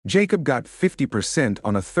Jacob got 50%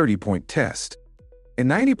 on a 30-point test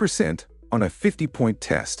and 90% on a 50-point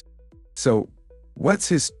test. So, what's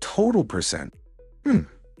his total percent?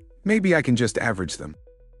 Maybe I can just average them.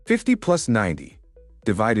 50 plus 90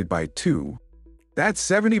 divided by 2, that's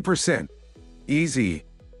 70%. Easy.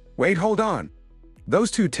 Wait, hold on.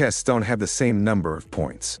 Those two tests don't have the same number of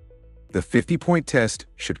points. The 50-point test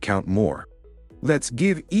should count more. Let's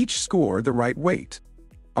give each score the right weight.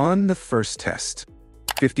 On the first test,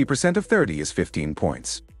 50% of 30 is 15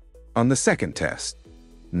 points. On the second test,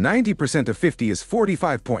 90% of 50 is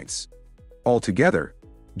 45 points. Altogether,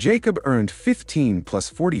 Jacob earned 15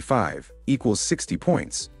 plus 45 equals 60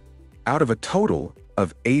 points, out of a total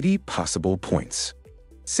of 80 possible points.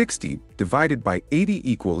 60 divided by 80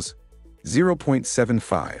 equals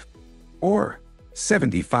 0.75, or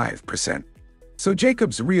 75%. So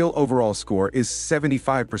Jacob's real overall score is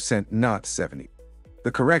 75%, not 70.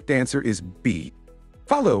 The correct answer is B.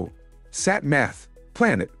 Follow Sat Math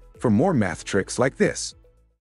Planet for more math tricks like this.